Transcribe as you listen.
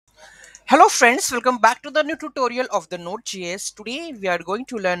Hello friends, welcome back to the new tutorial of the Node.js. Today we are going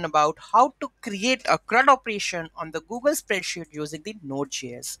to learn about how to create a CRUD operation on the Google Spreadsheet using the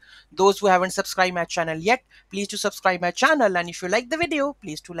Node.js. Those who haven't subscribed my channel yet, please do subscribe my channel, and if you like the video,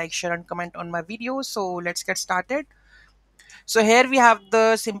 please do like, share and comment on my video. So let's get started. So here we have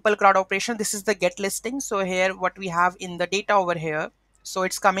the simple CRUD operation. This is the get listing. So here what we have in the data over here. So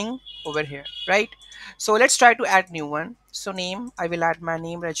it's coming over here, right? So let's try to add new one. So name, I will add my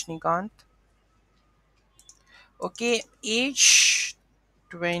name Rajnikant. Okay, age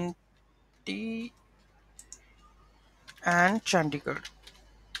 20 and Chandigarh.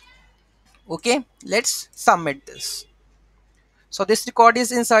 Okay, let's submit this. So this record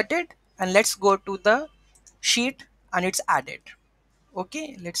is inserted and let's go to the sheet and it's added.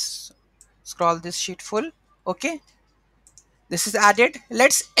 Okay, let's scroll this sheet full. Okay, this is added.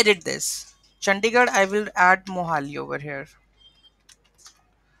 Let's edit this. Chandigarh, I will add Mohali over here.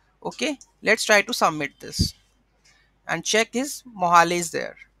 Okay, let's try to submit this and check is Mohali is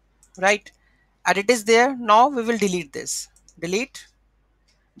there, right? And it is there. Now we will delete this. Delete.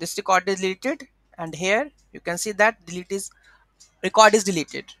 This record is deleted, and here you can see that delete is record is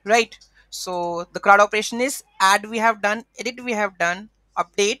deleted, right? So the CRUD operation is add we have done, edit we have done,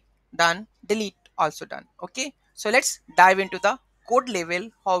 update done, delete also done. Okay, so let's dive into the code level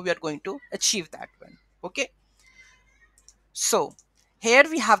how we are going to achieve that one. Okay, so here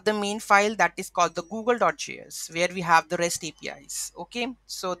we have the main file that is called the google.js, where we have the REST APIs. Okay,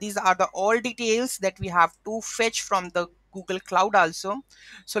 so these are the all details that we have to fetch from the Google Cloud also.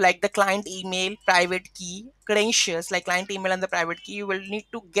 So like the client email, private key, credentials like client email and the private key, you will need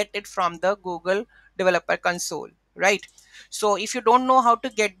to get it from the Google Developer Console, right? So if you don't know how to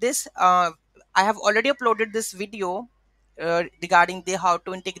get this, I have already uploaded this video regarding the how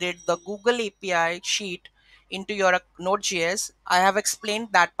to integrate the Google API sheet into your Node.js. I have explained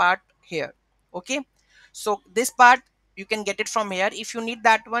that part here. Okay, so this part you can get it from here. If you need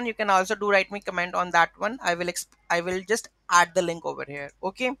that one, you can also do write me comment on that one. I will just add the link over here.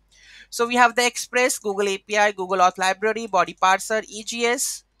 Okay, so we have the Express, Google API, Google Auth Library, body parser,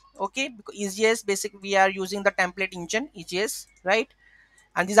 EGS. Okay, because EGS basically we are using the template engine EGS, right?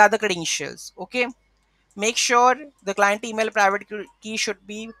 And these are the credentials. Okay, make sure the client email private key should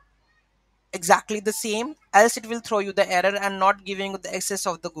be exactly the same, else it will throw you the error and not giving you the access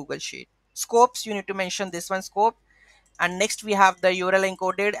of the Google Sheet. Scopes, you need to mention this one scope. And next we have the URL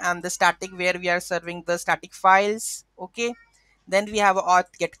encoded and the static where we are serving the static files. Okay, then we have auth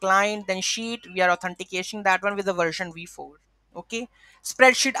get client, then sheet we are authenticating that one with the version v4. Okay,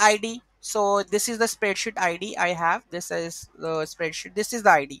 spreadsheet ID, so this is the spreadsheet ID I have. This is the spreadsheet, this is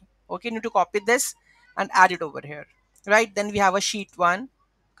the ID. Okay, you need to copy this and add it over here, right? Then we have a sheet one.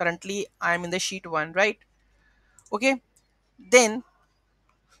 Currently I am in the sheet one, right? Okay, then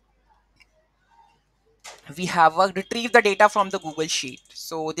we have a retrieve the data from the Google Sheet.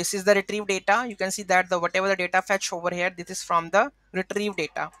 So this is the retrieve data. You can see that the whatever the data fetch over here, this is from the retrieve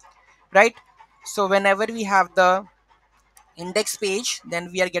data, right? So whenever we have the index page,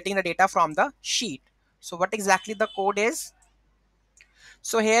 then we are getting the data from the sheet. So what exactly the code is?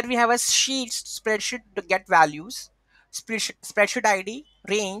 So here we have a sheet spreadsheet to get values, spreadsheet ID,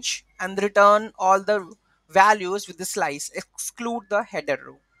 range, and return all the values with the slice, exclude the header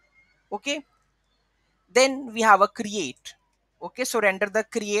row. Okay, then we have a create. Okay, so render the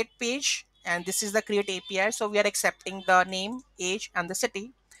create page, and this is the create API. So we are accepting the name, age and the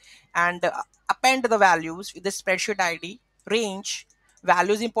city, and append the values with the spreadsheet ID, range,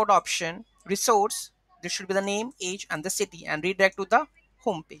 values import option, resource, this should be the name, age and the city, and redirect to the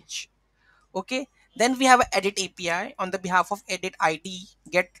home page. Okay, then we have a edit API. On the behalf of edit ID,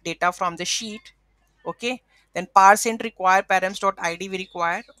 get data from the sheet. Okay, then parse int require params.id we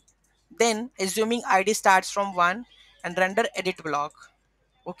require, then assuming id starts from 1 and render edit block.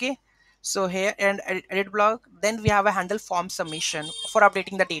 Okay, so here and edit block, then we have a handle form submission for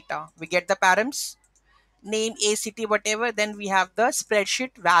updating the data. We get the params name, act, whatever, then we have the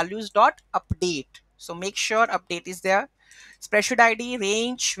spreadsheet values dot update. So make sure update is there, spreadsheet id,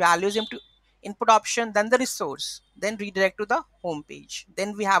 range, values into input option, then the resource, then redirect to the home page.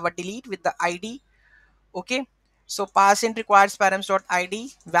 Then we have a delete with the id. Okay, so pass in requires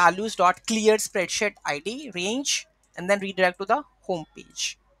params.id, values.cleared spreadsheet id, range, and then redirect to the home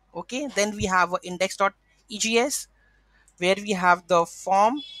page. Okay, then we have index.egs where we have the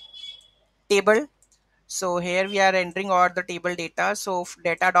form table. So here we are entering all the table data. So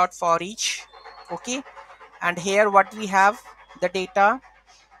data dot for each. Okay, and here what we have the data.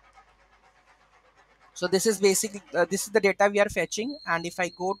 So this is basically this is the data we are fetching. And if I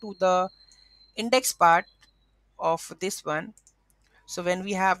go to the index part of this one, So when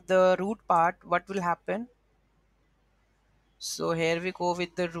we have the root part, what will happen? So here we go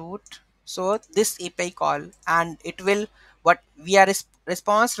with the root. So this API call, and it will, what we are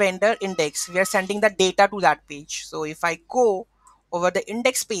response render index, we are sending the data to that page. So if I go over the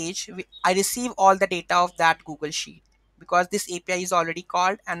index page, I receive all the data of that Google sheet, because this API is already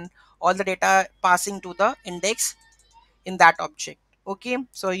called, and all the data passing to the index in that object. Okay,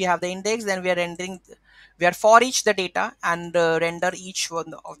 so you have the index, then we are rendering, we are for each the data, and render each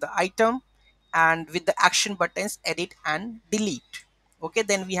one of the item, and with the action buttons edit and delete. Okay,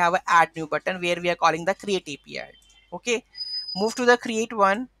 then we have a add new button where we are calling the create API. Okay, move to the create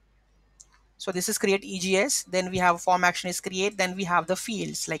one. So this is create EGS, then we have form action is create, then we have the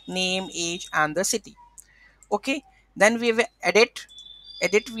fields like name, age, and the city. Okay, then we have edit,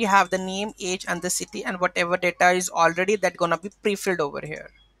 we have the name, age, and the city, and whatever data is already that gonna be pre-filled over here.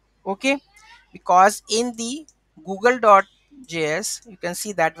 Okay, because in the google.js you can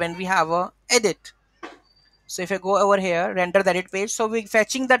see that when we have a edit, so if I go over here, render the edit page, so we're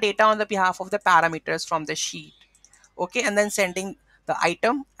fetching the data on the behalf of the parameters from the sheet. Okay, and then sending the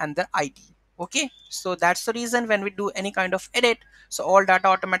item and the ID. Okay, so that's the reason when we do any kind of edit, so all data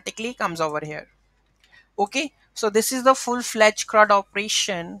automatically comes over here. Okay, so this is the full-fledged CRUD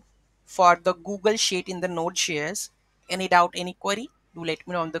operation for the Google Sheet in the Node.js. Any doubt, any query, do let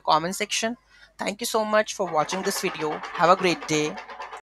me know in the comment section. Thank you so much for watching this video. Have a great day.